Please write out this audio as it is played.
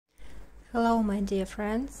Hello my dear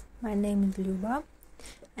friends, my name is Luba,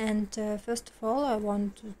 and first of all I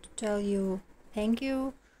want to tell you thank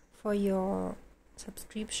you for your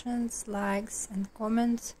subscriptions, likes and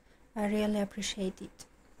comments. I really appreciate it.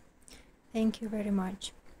 Thank you very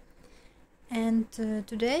much. And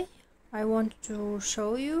today I want to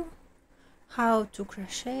show you how to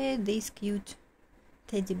crochet this cute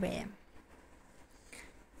teddy bear.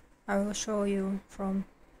 I will show you from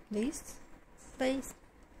this place.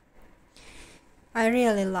 I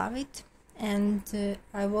really love it, and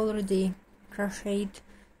I've already crocheted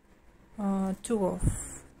two of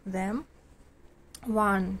them.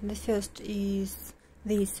 The first is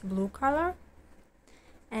this blue color,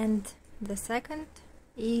 and the second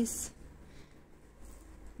is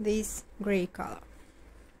this gray color.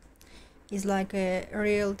 It's like a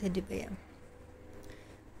real teddy bear.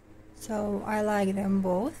 So I like them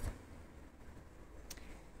both.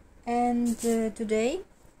 And today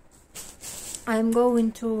I'm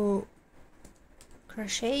going to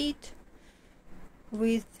crochet it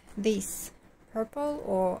with this purple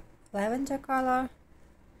or lavender color.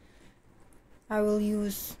 I will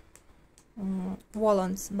use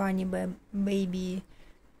Wallon's Bunny Baby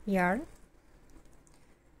yarn,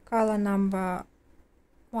 color number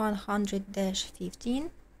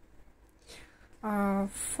 100-15.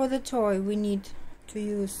 For the toy we need to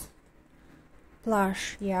use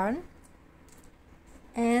plush yarn,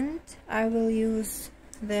 and I will use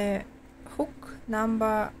the hook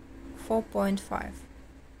number 4.5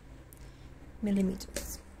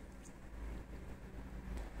 millimeters.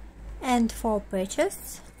 And for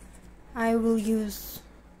patches I will use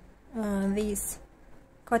this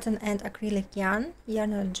cotton and acrylic yarn,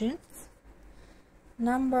 yarn jeans,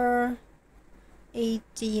 number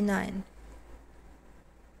 89,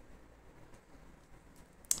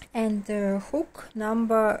 and the hook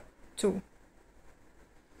number 2.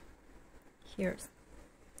 Here.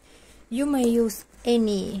 You may use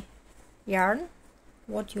any yarn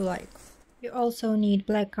what you like. You also need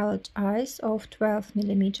black colored eyes of 12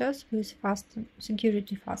 millimeters with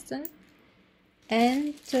security fasten,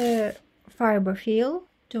 and fiber fill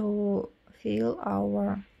to fill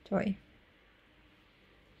our toy.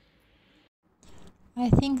 I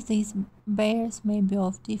think these bears may be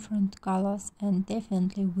of different colors and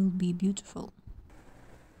definitely will be beautiful.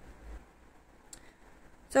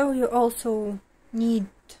 So you also need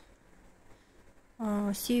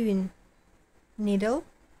sewing needle,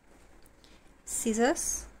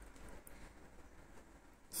 scissors,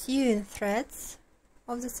 sewing threads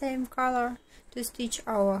of the same color to stitch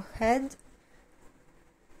our head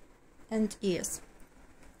and ears,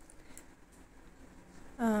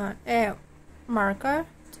 a marker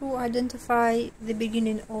to identify the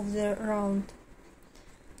beginning of the round,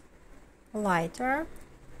 lighter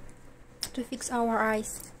to fix our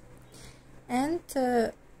eyes, and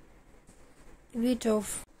a bit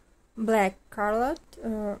of black colored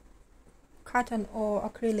cotton or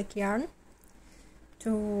acrylic yarn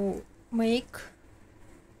to make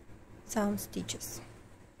some stitches.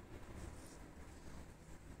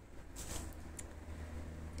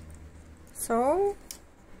 So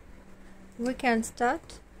we can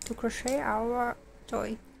start to crochet our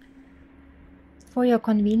toy. For your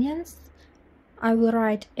convenience, I will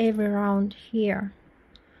write every round here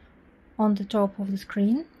on the top of the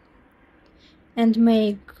screen and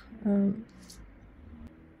make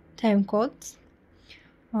time codes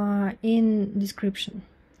in description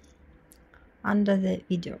under the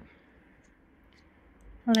video.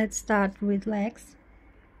 Let's start with legs.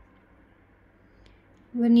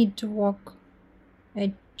 We need to work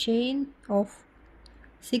a chain of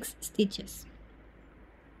 6 stitches.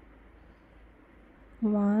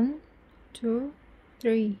 1, 2,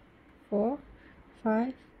 3, 4,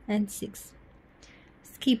 5 and 6.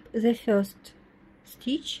 Skip the first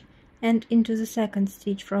stitch and into the second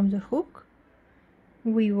stitch from the hook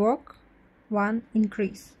we work 1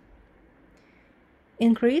 increase.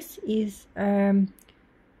 Increase is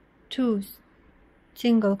 2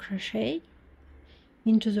 single crochet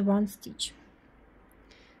into the 1 stitch.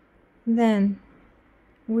 Then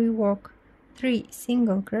we work 3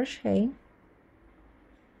 single crochet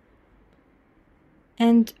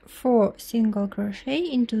and 4 single crochet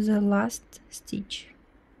into the last stitch.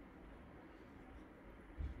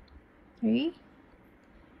 3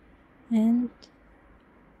 and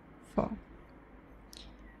 4.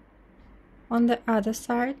 On the other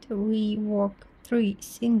side we work 3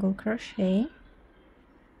 single crochet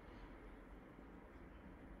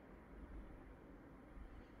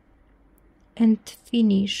and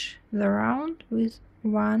finish the round with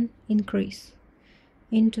 1 increase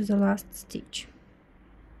into the last stitch.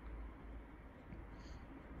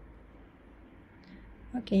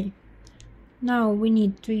 Okay, now we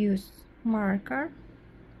need to use marker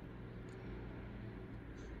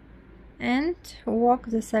and walk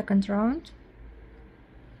the second round,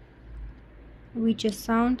 which is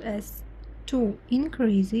sound as 2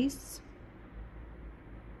 increases,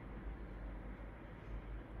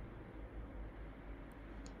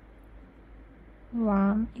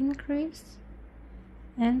 1 increase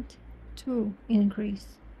and 2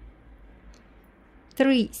 increase,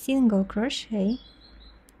 3 single crochet,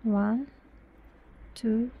 1,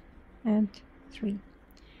 2 and 3,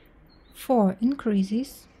 4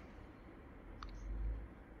 increases,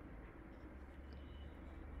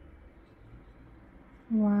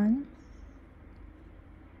 1,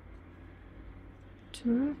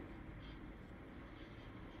 2,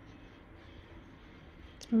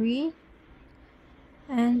 3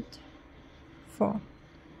 and 4,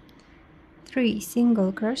 3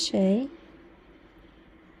 single crochet,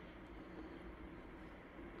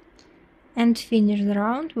 and finish the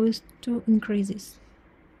round with 2 increases,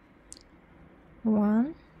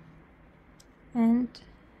 1 and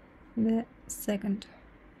the second.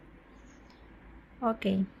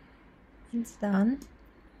 Okay, it's done.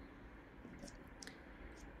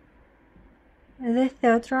 The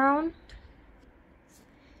third round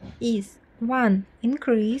is 1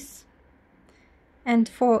 increase and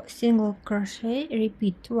 4 single crochet,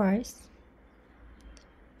 repeat twice,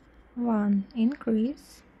 1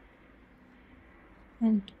 increase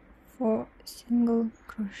and 4 single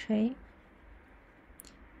crochet,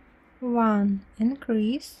 1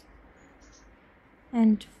 increase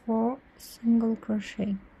and 4 single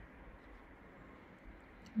crochet,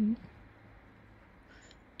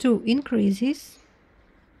 2 increases,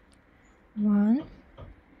 1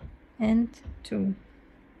 and 2,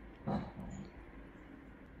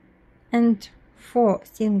 and 4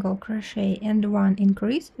 single crochet and 1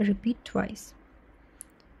 increase, repeat twice,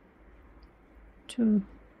 2,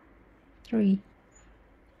 3,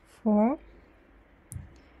 4,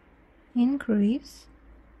 increase,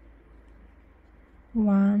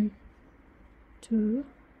 1, 2,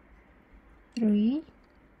 3,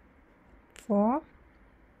 4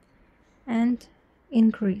 and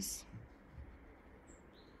increase.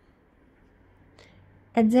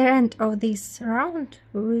 At the end of this round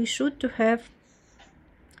we should to have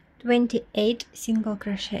 28 single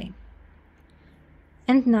crochet.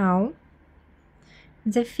 And now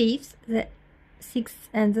the 5th, the 6th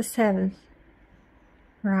and the 7th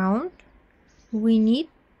round we need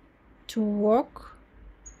to work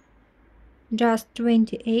just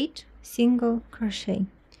 28 single crochet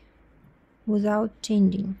without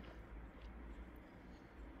changing.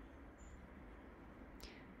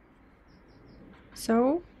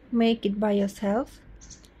 So make it by yourself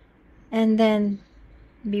and then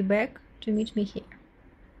be back to meet me here.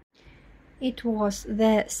 It was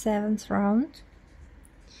the 7th round,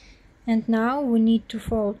 and now we need to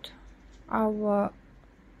fold our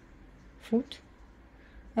foot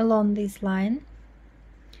along this line,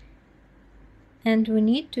 and we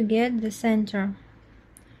need to get the center.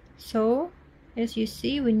 So as you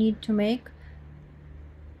see, we need to make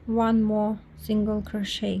 1 more single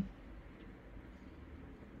crochet,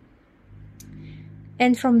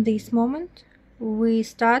 and from this moment we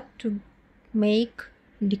start to make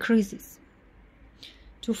decreases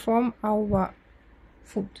to form our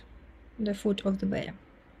foot, the foot of the bear.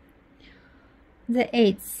 The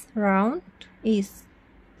 8th round is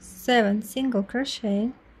 7 single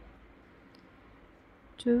crochet,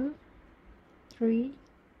 2, 3,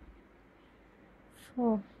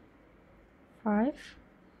 4, 5,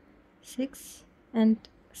 6 and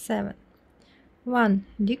 7, 1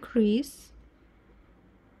 decrease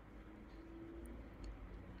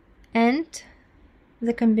and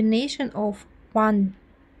the combination of 1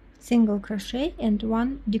 single crochet and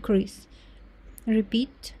 1 decrease.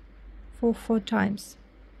 Repeat for 4 times.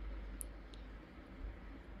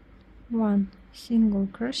 1 single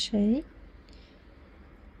crochet,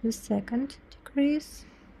 the second decrease,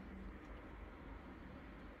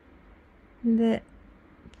 the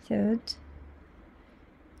third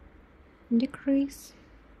decrease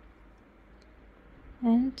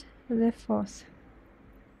and the fourth,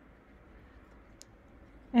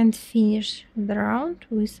 and finish the round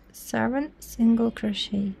with 7 single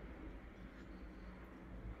crochet,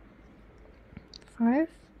 5,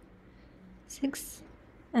 6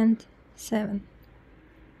 and 7.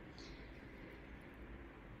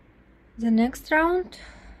 The next round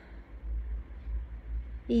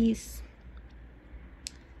is,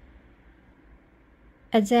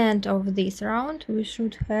 at the end of this round we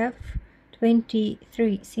should have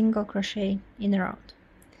 23 single crochet in a round.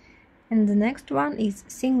 And the next one is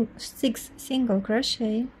 6 single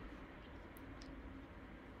crochet,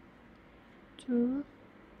 2,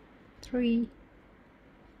 3,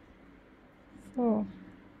 4,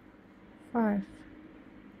 5,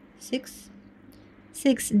 6,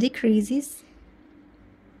 6 decreases,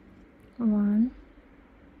 1,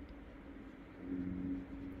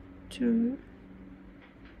 2,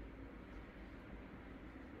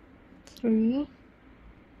 3,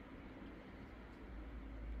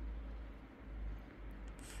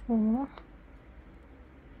 4,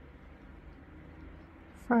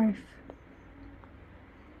 5,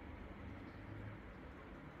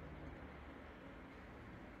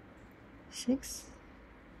 6,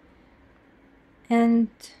 and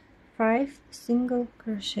 5 single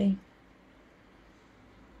crochet.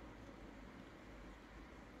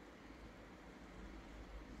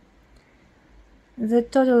 The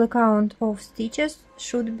total count of stitches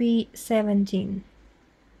should be 17.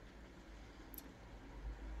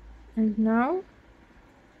 And now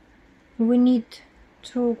we need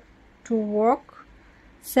to work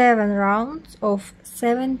 7 rounds of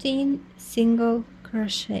 17 single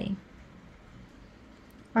crochet.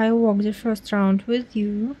 I walk the first round with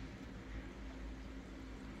you.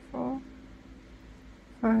 4,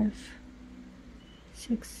 5,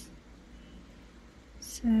 6,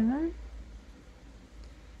 7,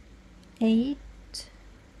 8,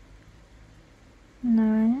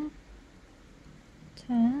 9,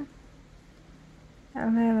 10,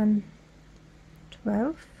 11,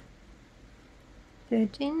 12,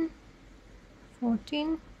 13,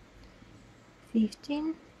 14,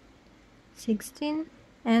 15, 16,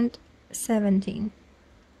 and 17.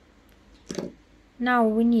 Now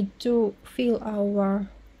we need to fill our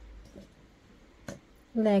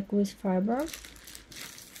leg with fiber.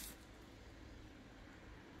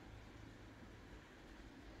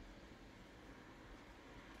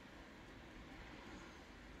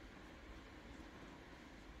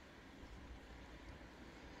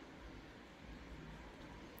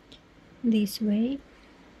 This way.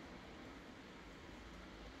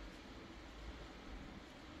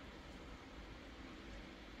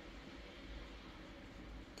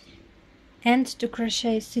 And to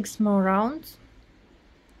crochet 6 more rounds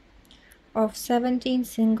of 17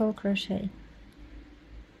 single crochet.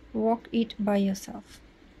 Walk it by yourself.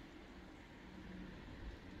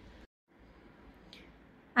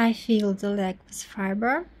 I fill the leg with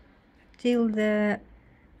fiber till the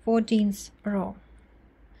 14th row.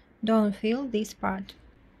 Don't fill this part.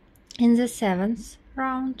 In the 7th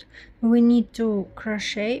round we need to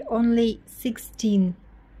crochet only 16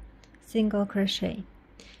 single crochet,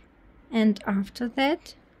 and after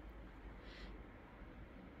that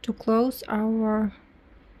to close our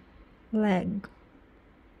leg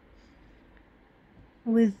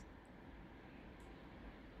with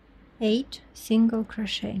 8 single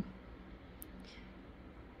crochet.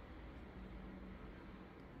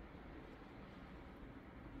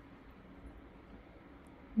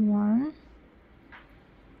 One,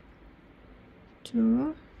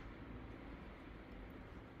 2,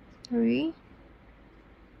 3,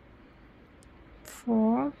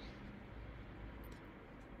 4,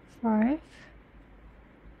 5,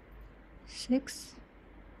 6,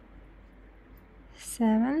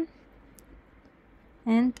 7,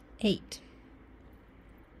 and 8,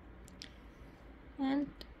 and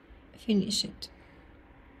finish it.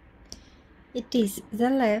 It is the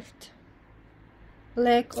left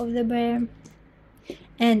leg of the bear,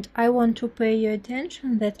 and I want to pay your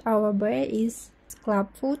attention that our bear is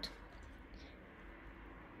clubfoot,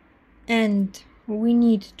 and we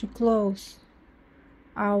need to close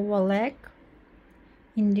our leg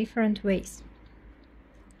in different ways.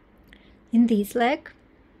 In this leg,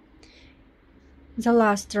 the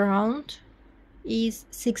last round is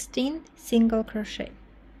 16 single crochet,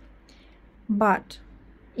 but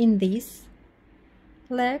in this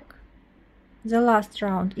leg the last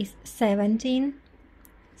round is 17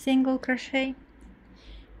 single crochet,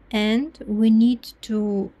 and we need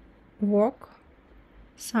to work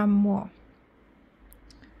some more,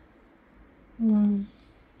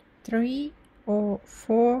 3 or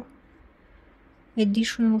 4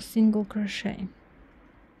 additional single crochet.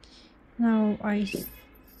 Now I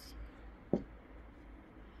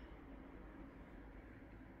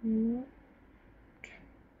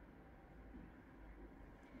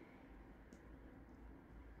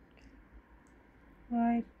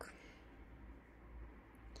like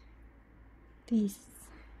this.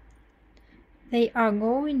 They are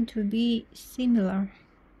going to be similar.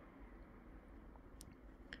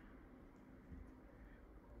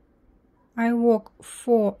 I work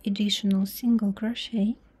 4 additional single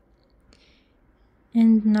crochet,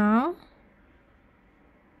 And now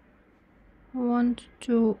I want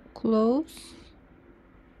to close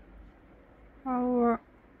our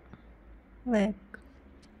leg.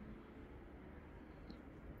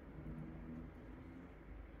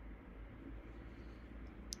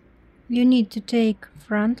 You need to take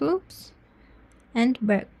front loops and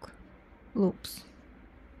back loops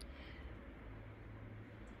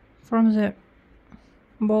from the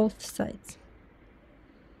both sides.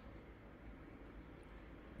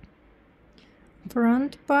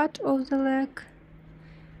 Front part of the leg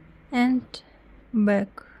and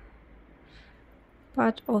back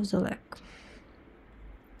part of the leg.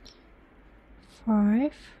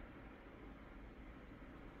 5,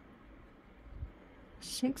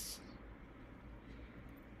 6,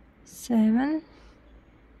 7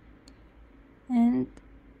 and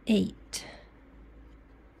 8.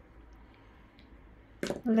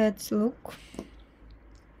 Let's look.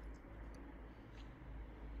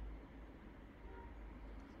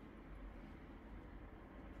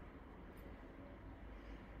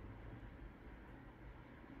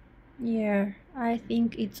 Yeah, I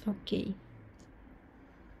think it's okay.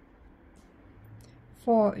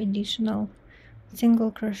 4 additional single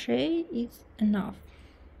crochet is enough.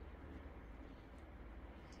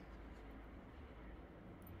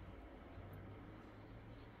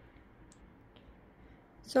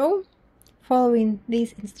 So, following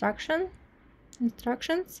these instructions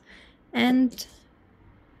and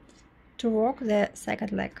to work the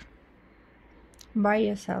second leg by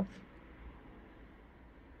yourself.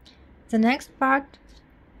 The next part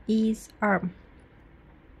is arm.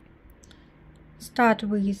 Start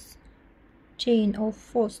with chain of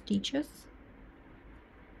 4 stitches.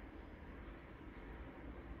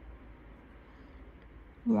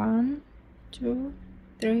 1, 2,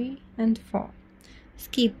 3 and 4.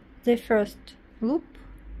 Skip the first loop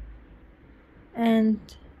and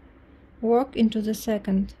work into the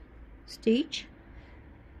second stitch,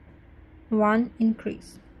 1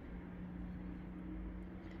 increase.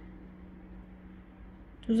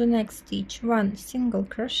 To the next stitch, 1 single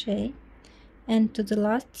crochet, and to the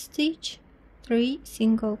last stitch, 3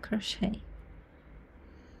 single crochet.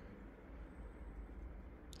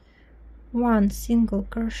 1 single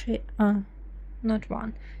crochet, not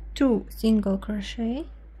 1, 2 single crochet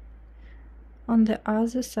on the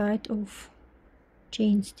other side of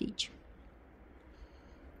chain stitch.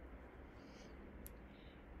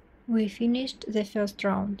 We finished the first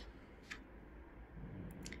round.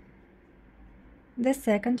 The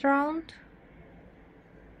second round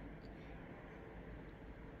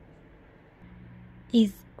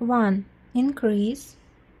is 1 increase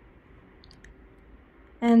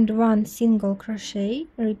and 1 single crochet.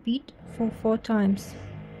 Repeat for 4 times.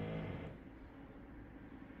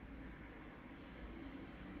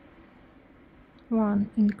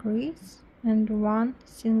 One increase and 1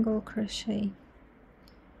 single crochet,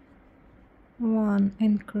 1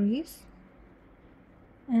 increase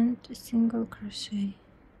and single crochet.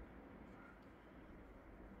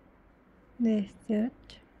 The third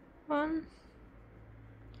one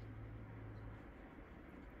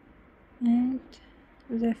and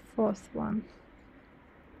the fourth one.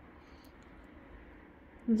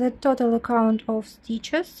 The total count of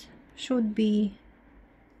stitches should be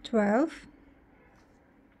 12,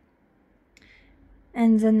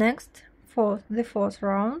 and the fourth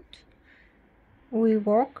round we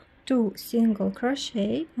work 2 single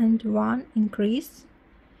crochet and 1 increase.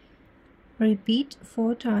 Repeat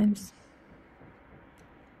 4 times.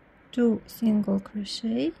 2 single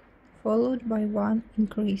crochet followed by 1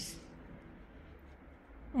 increase,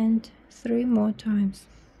 and 3 more times.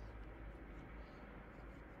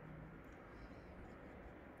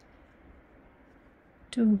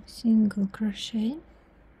 2 single crochet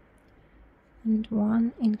and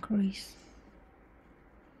 1 increase.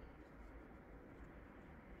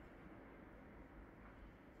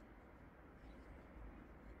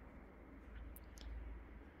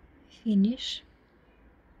 Finish.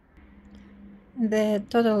 The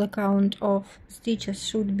total count of stitches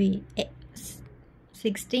should be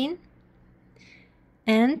 16,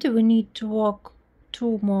 and we need to work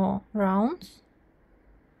 2 more rounds.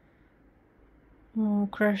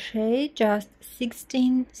 Crochet just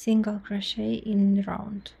 16 single crochet in the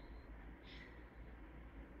round.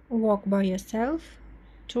 Work by yourself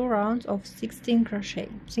 2 rounds of 16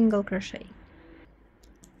 single crochet.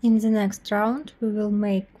 In the next round we will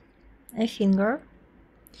make a finger.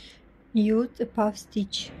 Use a puff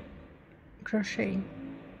stitch crochet.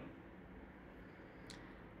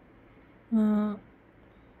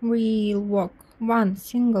 We'll work 1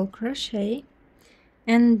 single crochet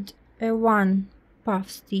and a 1 puff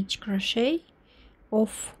stitch crochet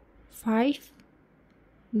of 5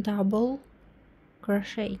 double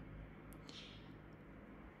crochet.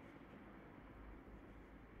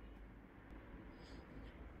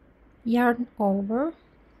 Yarn over,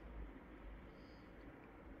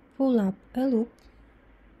 pull up a loop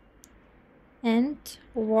and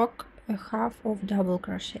work a half of double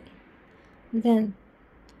crochet. Then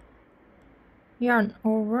yarn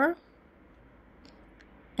over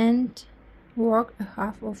and work a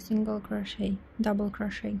half of single crochet, double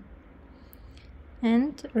crochet,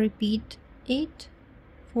 and repeat it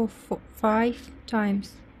for 5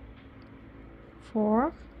 times.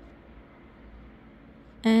 4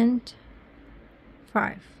 and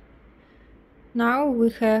 5. Now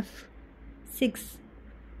we have 6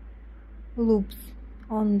 loops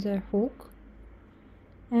on the hook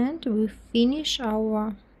and we finish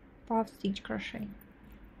our puff stitch crochet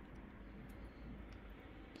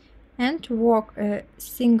and work a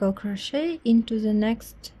single crochet into the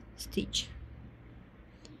next stitch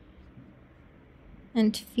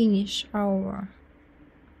and finish our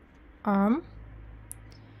arm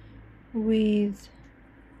with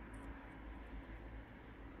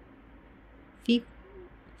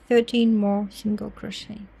 13 more single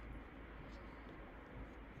crochet.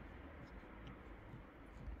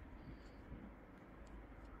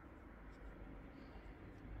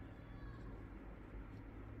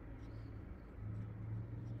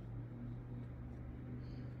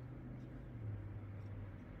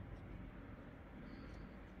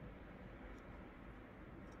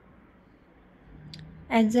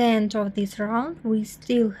 At the end of this round we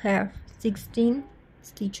still have 16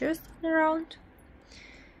 stitches in the round,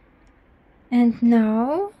 and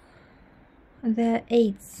now the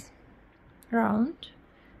 8th round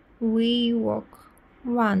we work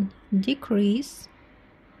 1 decrease,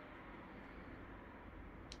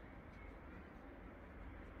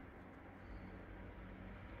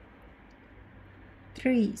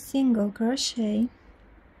 3 single crochet,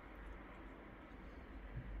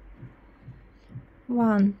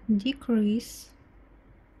 1 decrease,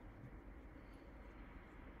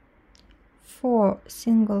 4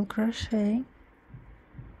 single crochet,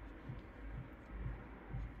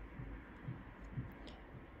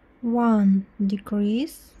 1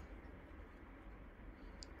 decrease,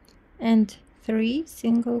 and 3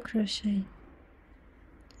 single crochet.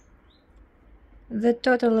 The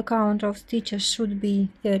total count of stitches should be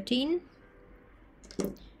 13.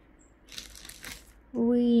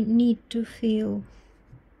 We need to fill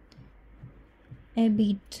a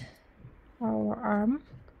bit our arm.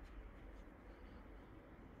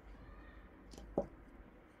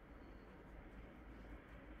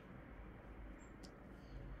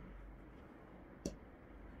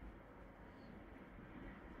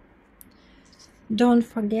 Don't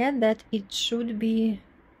forget that it should be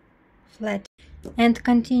flat, and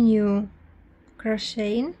continue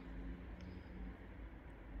crocheting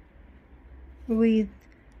with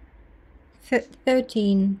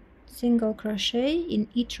 13 single crochet in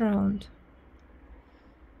each round.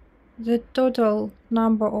 The total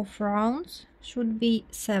number of rounds should be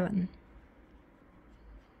 7.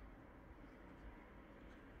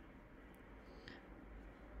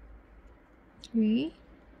 Three,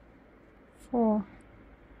 4,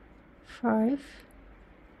 5,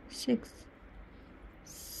 6,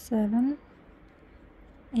 7,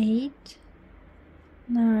 8,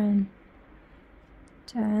 9,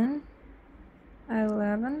 10,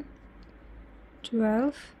 11,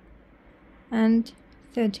 12, and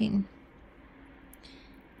 13.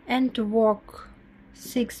 And to work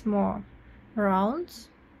 6 more rounds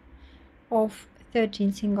of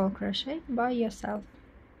 13 single crochet by yourself.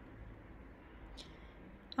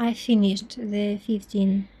 I finished the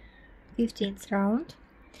 15th round,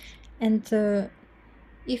 and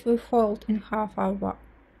if we fold in half our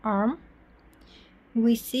arm,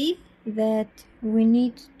 we see that we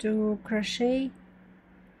need to crochet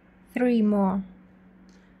 3 more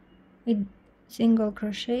single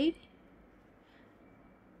crochet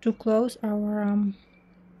to close our arm.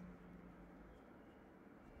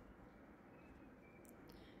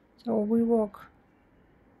 So we work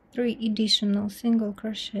 3 additional single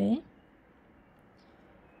crochet,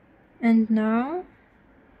 and now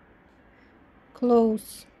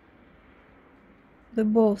close the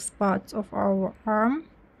both parts of our arm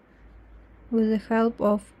with the help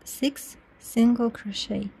of 6 single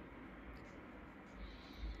crochet.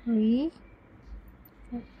 3,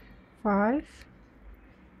 5,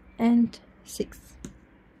 and 6.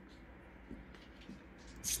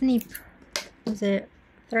 Snip the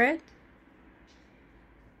thread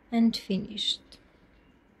and finished.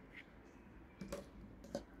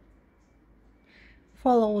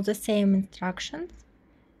 Follow the same instructions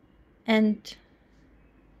and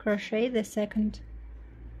crochet the second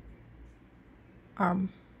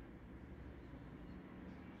arm.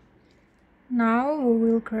 Now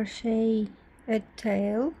we will crochet a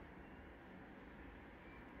tail.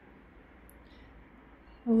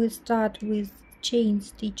 We start with chain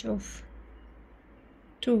stitch of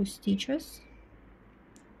 2 stitches,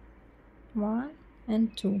 1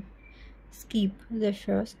 and 2. Skip the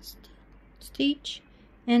first stitch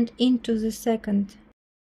and into the second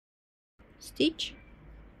stitch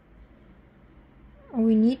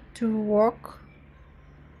we need to work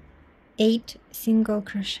 8 single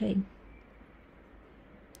crochet.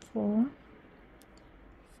 4,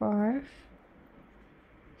 5,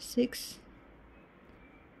 6,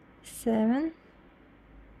 7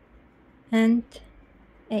 and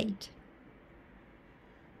 8.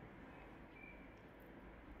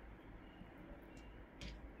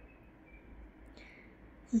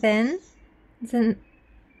 Then the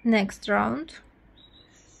next round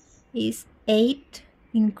is 8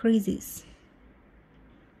 increases.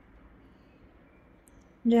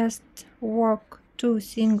 Just work 2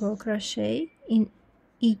 single crochet in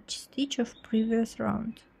each stitch of previous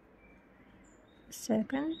round.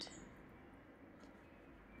 Second,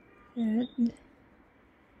 third,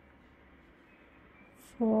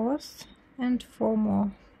 fourth and 4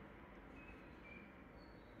 more.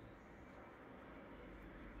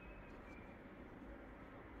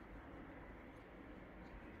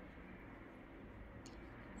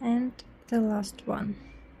 And the last one.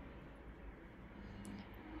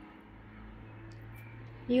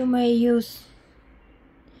 You may use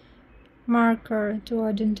marker to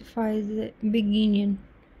identify the beginning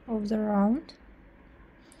of the round.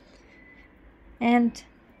 And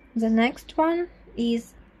the next one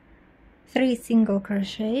is 3 single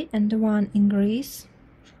crochet and 1 increase.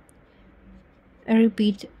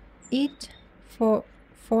 Repeat it for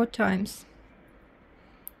 4 times.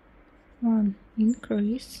 1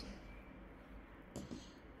 increase,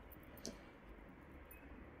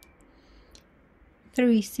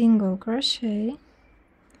 3 single crochet,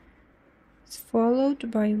 followed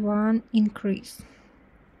by 1 increase,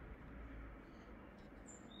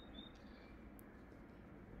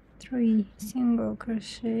 3 single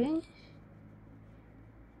crochet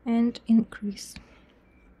and increase.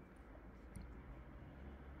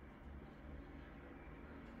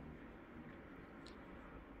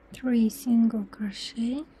 Three single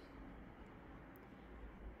crochet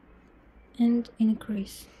and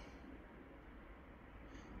increase.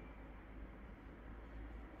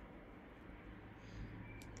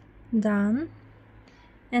 Done.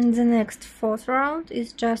 And the next 4th round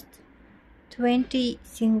is just 20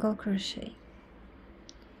 single crochet.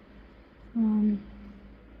 1,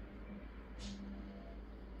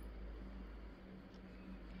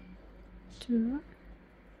 2,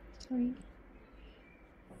 3,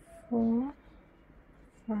 4,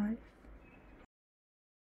 5.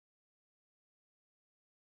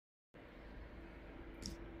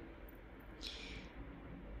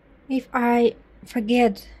 If I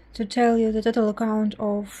forget to tell you the total count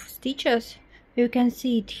of stitches, you can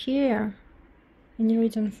see it here in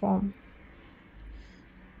written form.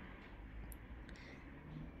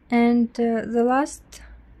 And the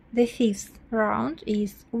 5th round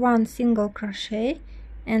is 1 single crochet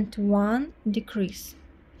and 1 decrease.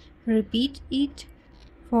 Repeat it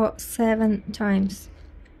for 7 times.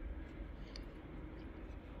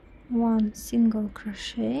 1 single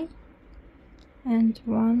crochet and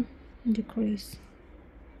 1 decrease.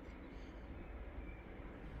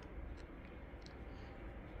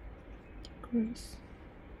 Decrease.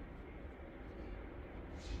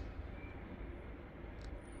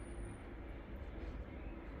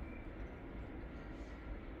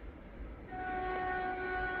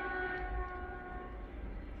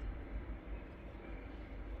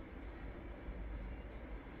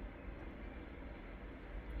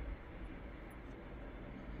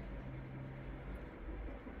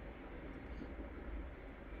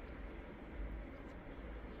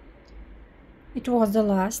 It was the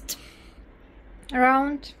last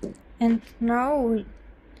round, and now we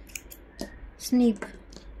snip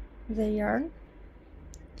the yarn,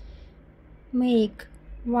 make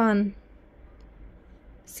 1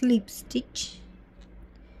 slip stitch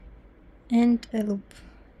and a loop.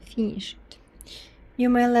 Finish it. You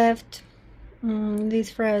may left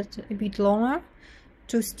this thread a bit longer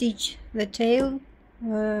to stitch the tail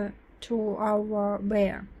to our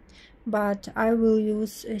bear, but I will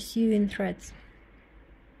use sewing threads.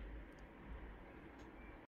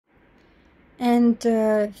 And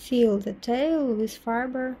fill the tail with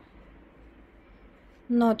fiber,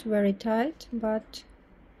 not very tight, but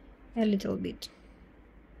a little bit.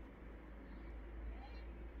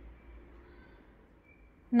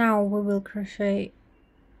 Now we will crochet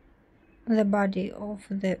the body of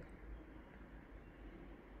the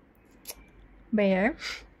bear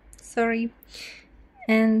sorry,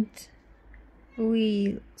 and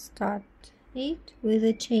we start it with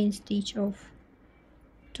a chain stitch of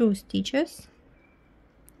 2 stitches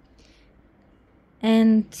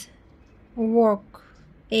and work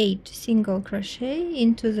 8 single crochet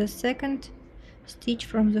into the second stitch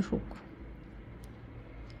from the hook.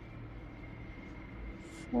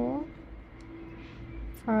 4,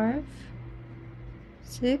 5,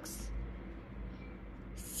 6,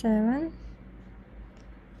 7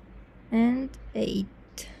 and 8.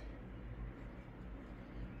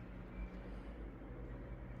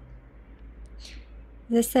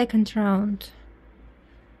 The second round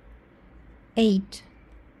 8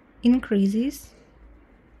 increases,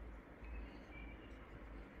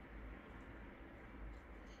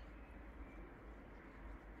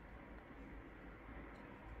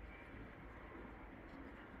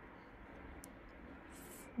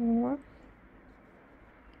 four,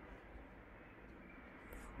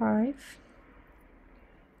 5,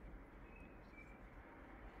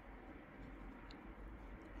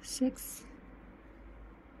 6,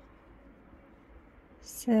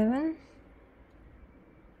 7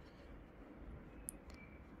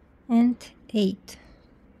 and 8.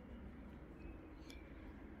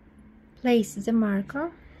 Place the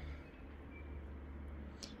marker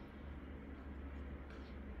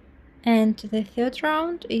and the third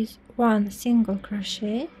round is 1 single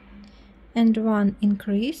crochet and 1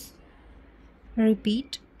 increase.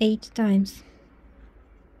 Repeat 8 times.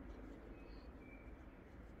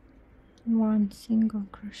 1 single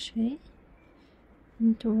crochet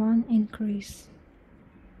and 1 increase.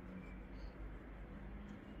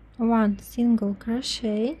 1 single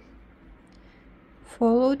crochet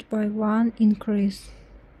followed by 1 increase.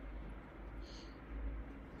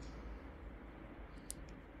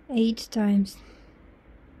 8 times.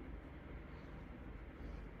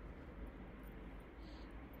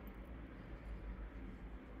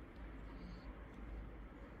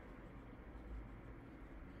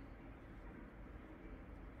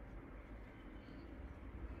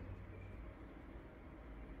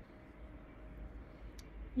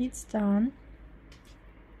 It's done.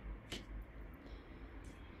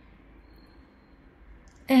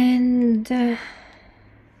 And the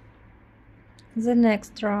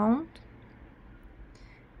next round,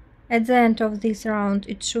 at the end of this round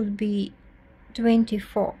it should be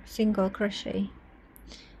 24 single crochet,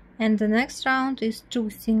 and the next round is 2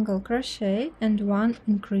 single crochet and 1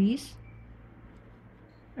 increase.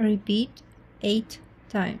 Repeat 8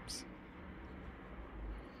 times.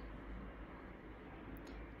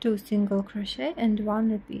 2 single crochet and 1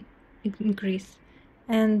 repeat increase,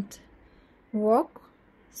 and work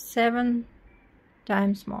 7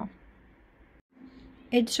 times more.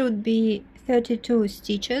 It should be 32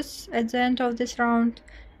 stitches at the end of this round,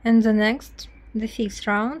 and the next, the 5th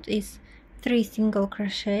round, is 3 single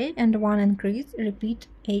crochet and 1 increase. Repeat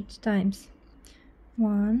 8 times.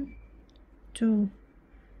 1, 2,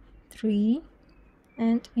 3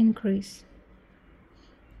 and increase,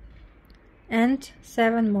 and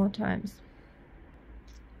 7 more times.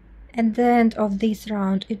 At the end of this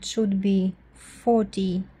round it should be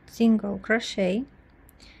 40 single crochet,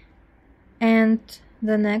 and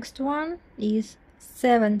the next one is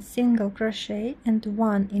 7 single crochet and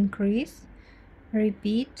 1 increase.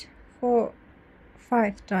 Repeat for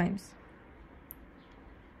 5 times.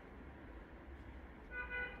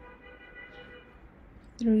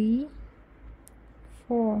 3,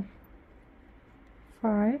 4,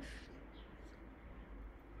 5,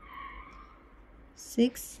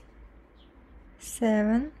 6,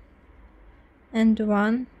 7 and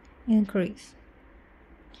 1 increase,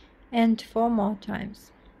 and 4 more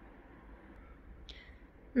times.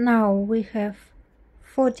 Now we have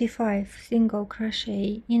 45 single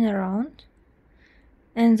crochet in a round,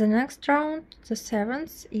 and the next round, the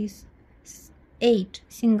 7th, is 8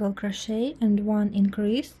 single crochet and 1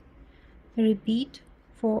 increase. Repeat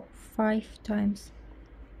for 5 times.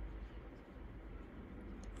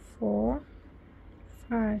 4,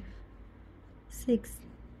 5, 6,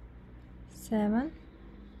 7,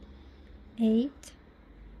 8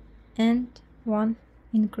 and 1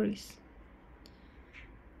 increase,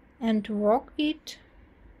 and work it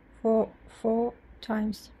for 4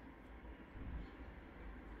 times.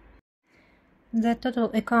 The total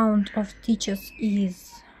count of stitches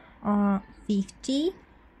is 50,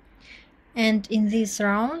 and in this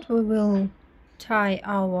round we will tie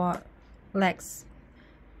our legs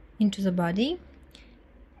into the body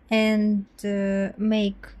and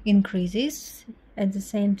make increases at the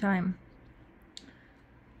same time.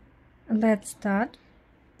 let's start.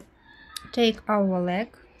 Take our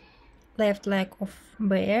left leg of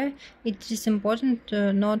bear. It is important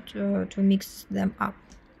not to mix them up.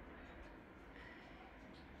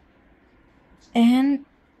 And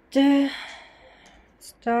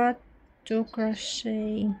start to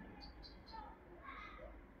crochet.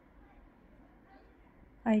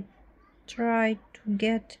 I try to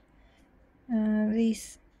get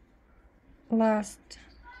this last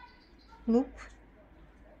loop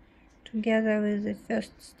together with the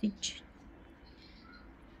first stitch,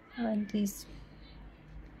 like this,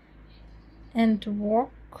 and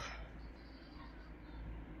work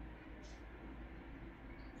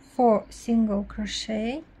 4 single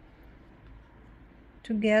crochet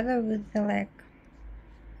together with the leg.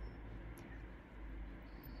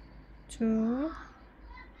 2,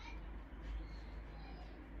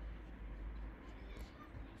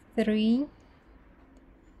 3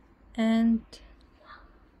 and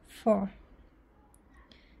 4.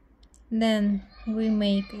 Then we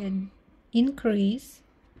make an increase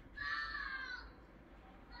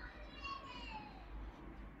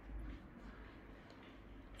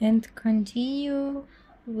and continue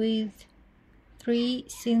with 3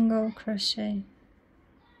 single crochet.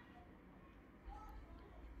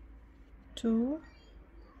 2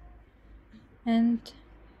 and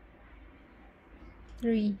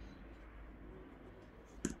 3.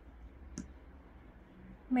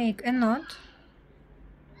 Make a knot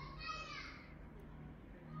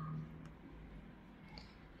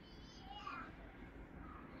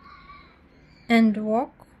and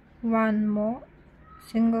walk 1 more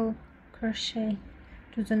single crochet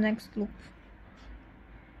to the next loop.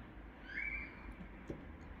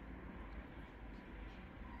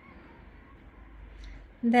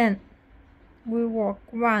 Then we work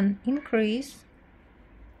 1 increase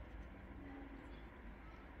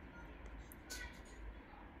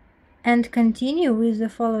and continue with the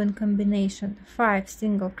following combination: 5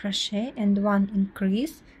 single crochet and 1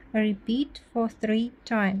 increase. Repeat for 3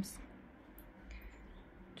 times.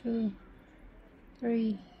 2,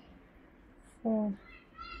 3, 4,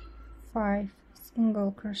 5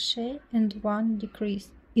 single crochet and 1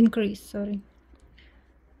 increase.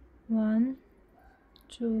 1,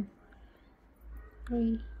 2,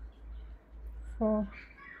 3, 4,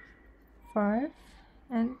 5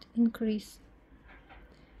 and increase.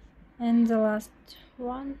 And the last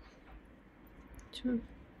 1, 2,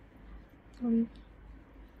 3,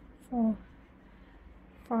 4,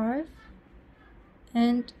 5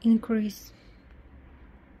 and increase.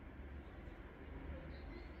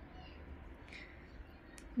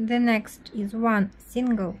 The next is 1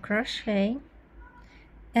 single crochet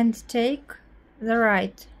and take the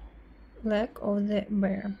right leg of the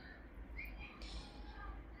bear.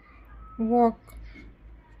 Work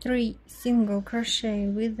 3 single crochet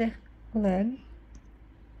with the leg.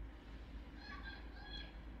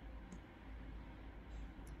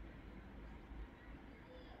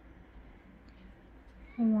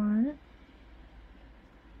 One,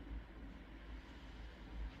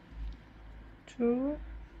 2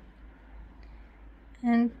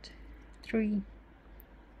 and 3.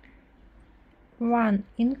 1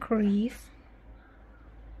 increase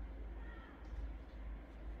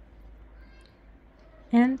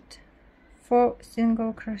and 4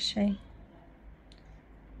 single crochet.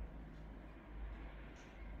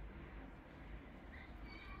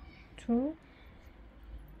 2,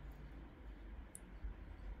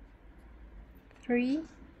 3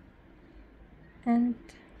 and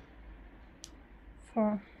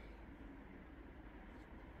 4.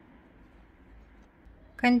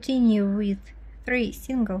 Continue with 3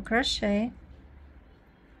 single crochet,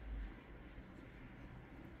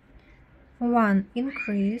 1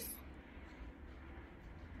 increase,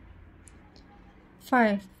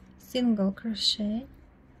 5 single crochet,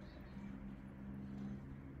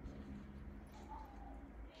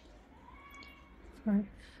 5,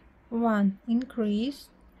 1 increase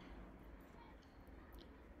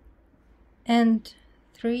and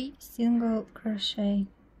 3 single crochet.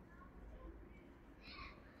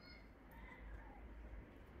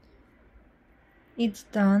 It's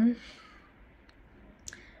done,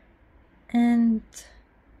 and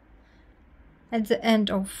at the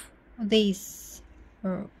end of this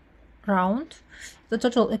round the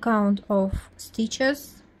total count of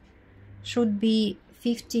stitches should be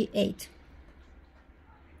 58.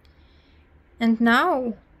 And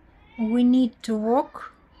now we need to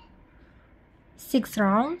work 6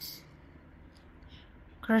 rounds,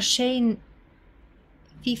 crocheting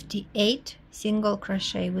 58 single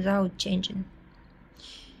crochet without changing.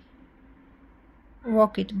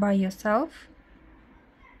 Work it by yourself,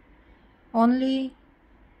 only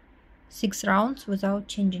 6 rounds without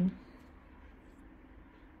changing.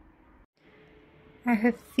 I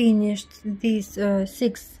have finished these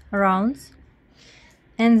 6 rounds,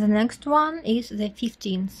 and the next one is the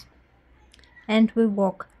 15th, and we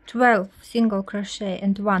work 12 single crochet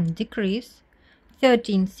and 1 decrease,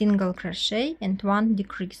 13 single crochet and 1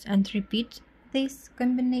 decrease, and repeat this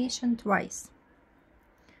combination twice.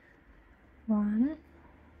 1,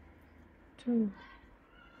 2,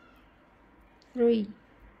 3,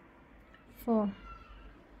 4,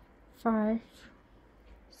 5,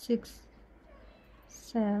 6,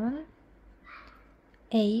 7,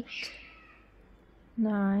 8,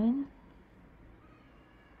 9,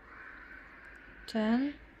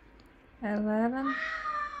 10, 11,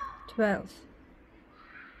 12.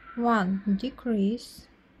 1 decrease,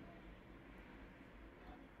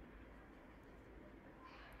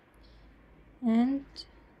 and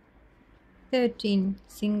 13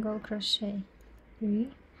 single crochet. 3,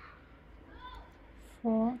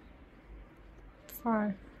 4,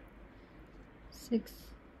 5, 6,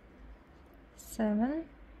 7,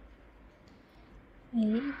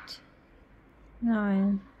 8,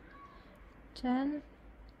 9, 10,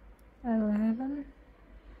 11,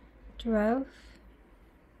 12,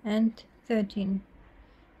 and 13,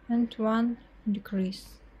 and 1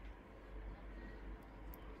 decrease,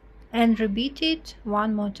 and repeat it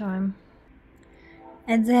one more time.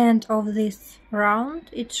 At the end of this round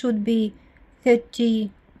it should be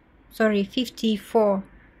 54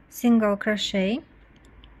 single crochet,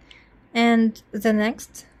 and the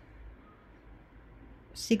next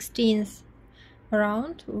 16th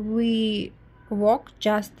round we work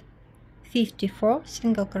just 54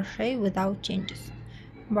 single crochet without changes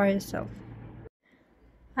by yourself.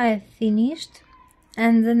 I have finished,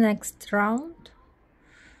 and the next round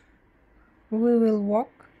we will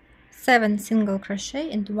work 7 single crochet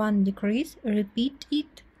and 1 decrease. Repeat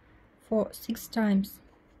it for 6 times.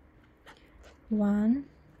 1,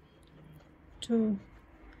 2,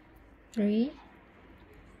 3,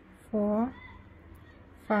 4,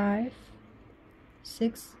 5,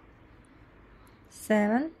 6,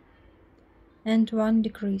 7, and 1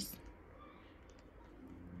 decrease,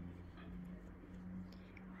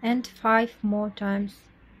 and 5 more times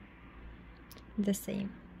the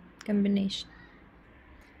same combination.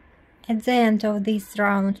 At the end of this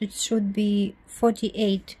round it should be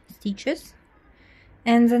 48 stitches,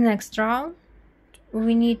 and the next round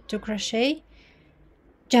we need to crochet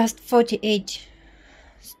just 48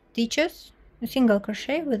 stitches, single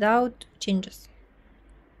crochet without changes.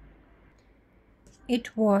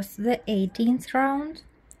 It was the 18th round,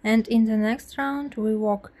 and in the next round we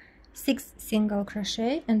work 6 single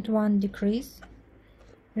crochet and 1 decrease.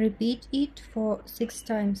 Repeat it for 6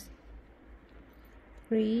 times.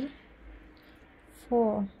 3,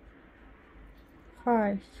 4,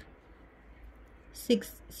 5,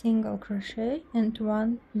 6 single crochet and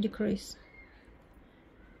 1 decrease,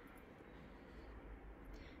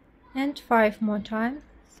 and 5 more times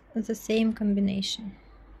the same combination.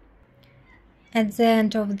 At the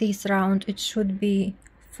end of this round it should be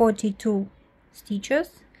 42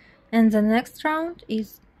 stitches, and the next round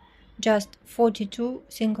is just 42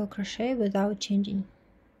 single crochet without changing.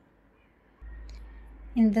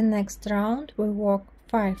 In the next round we work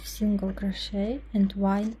 5 single crochet and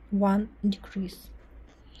 1 decrease.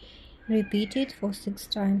 Repeat it for 6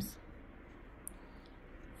 times.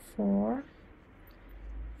 4,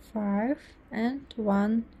 5, and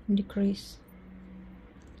 1 decrease,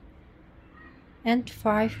 and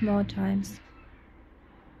 5 more times.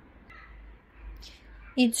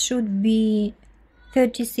 It should be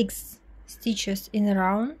 36 stitches in a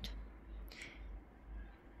round,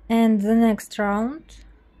 and the next round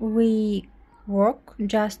we work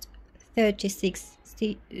just 36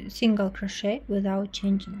 single crochet without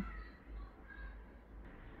changing.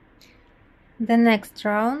 The next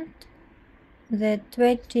round, the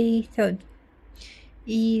 23rd,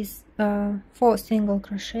 is 4 single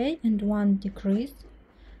crochet and 1 decrease.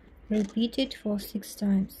 Repeat it for 6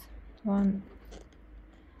 times. 1,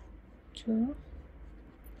 2,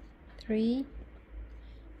 3,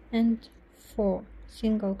 and 4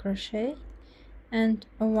 single crochet and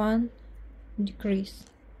 1 decrease.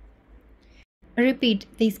 Repeat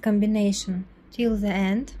this combination till the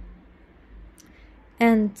end,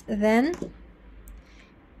 and then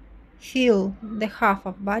fill the half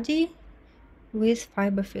of body with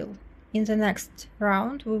fiber fill. In the next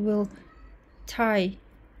round we will tie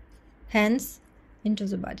hands into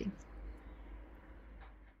the body.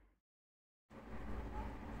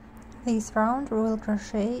 This round we will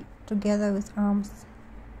crochet together with arms.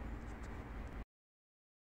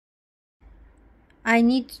 I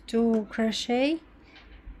need to crochet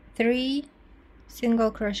 3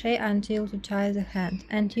 single crochet until to tie the hand,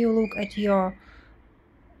 and you look at your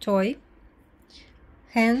toy.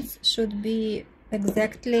 Hands should be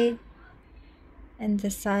exactly in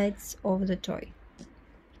the sides of the toy.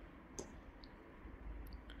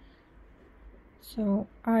 So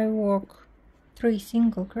I work 3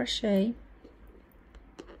 single crochet,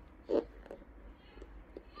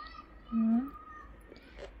 1,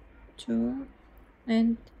 2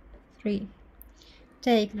 and 3.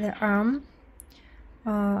 Take the arm,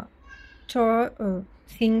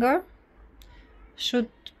 finger should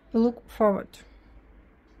look forward.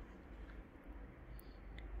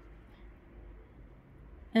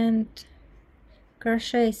 And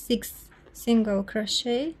crochet 6 single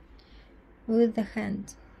crochet with the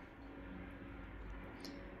hand.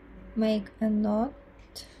 Make a knot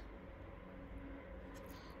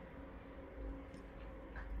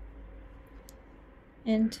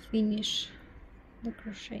and finish the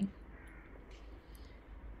crochet,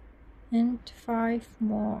 and 5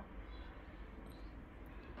 more.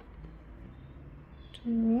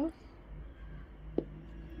 2,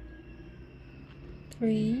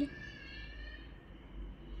 3,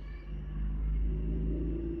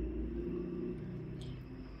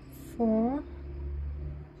 4,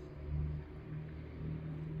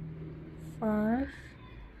 5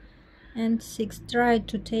 and 6. Try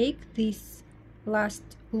to take this last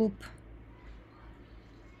loop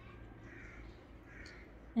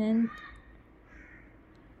and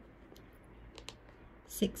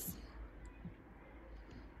 6.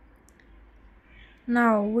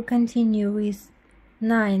 Now we continue with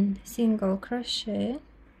 9 single crochet,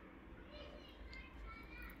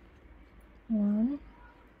 1,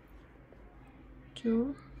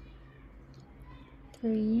 2,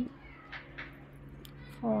 3,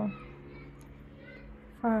 4,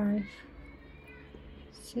 5,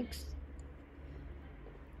 6,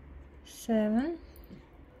 7,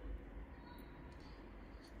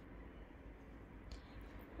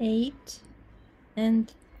 8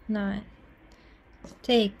 and 9.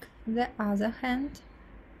 Take the other hand.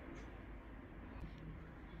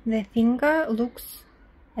 The finger looks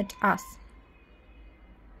at us.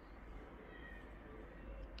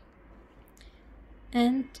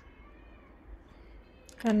 And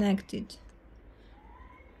connect it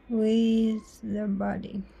with the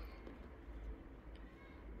body.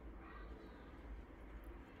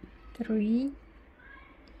 3,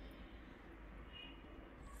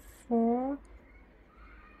 4,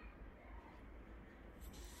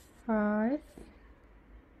 5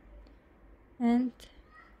 and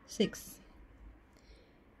 6.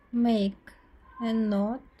 Make a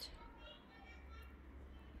knot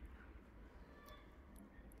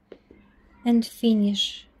and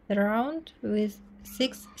finish the round with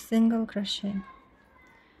 6 single crochet.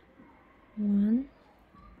 1,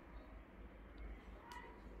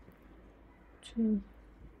 2,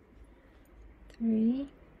 3,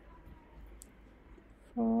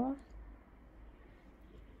 4,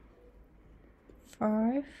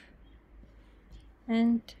 5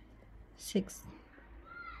 and 6.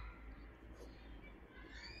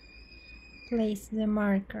 Place the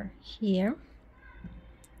marker here,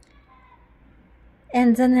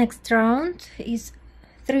 and the next round is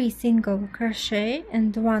 3 single crochet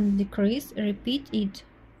and 1 decrease. Repeat it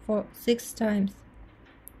for 6 times.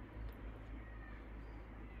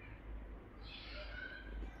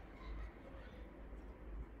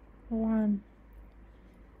 1,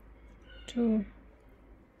 2,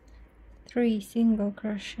 3 single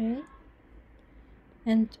crochet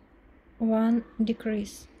and 1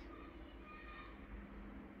 decrease.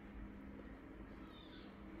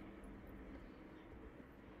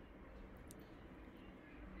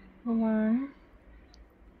 1,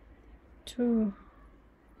 2,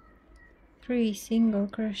 3 single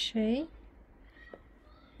crochet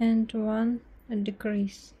and 1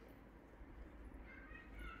 decrease,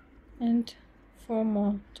 and 4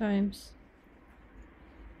 more times.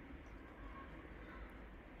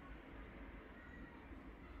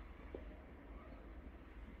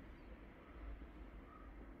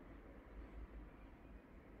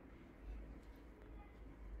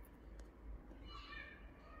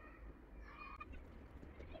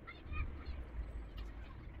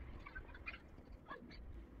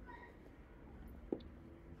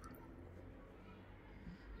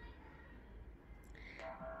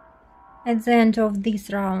 At the end of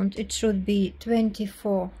this round it should be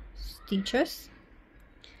 24 stitches,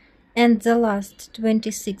 and the last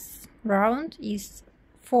 26th round is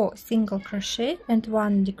 4 single crochet and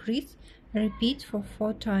 1 decrease. Repeat for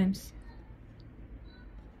 4 times.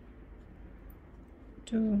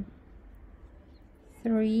 2,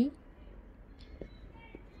 3,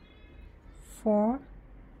 4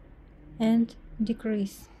 and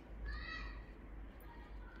decrease.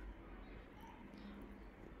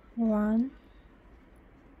 1,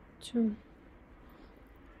 2,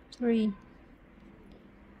 3,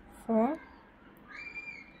 4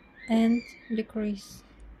 and decrease.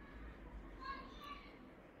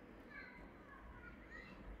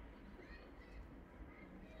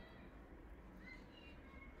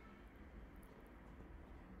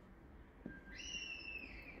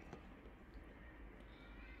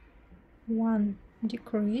 1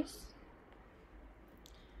 decrease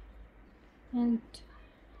and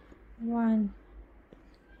 1,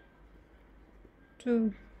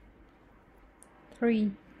 2,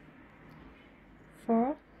 3,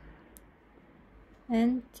 4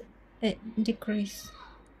 and a decrease.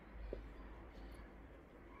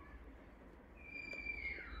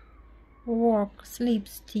 Work slip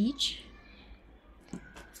stitch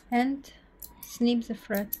and snip the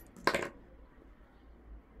thread.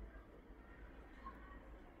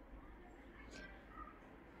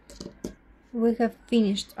 We have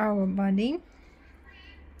finished our body.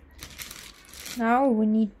 Now we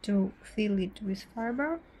need to fill it with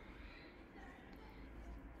fiber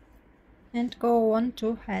and go on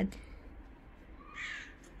to head.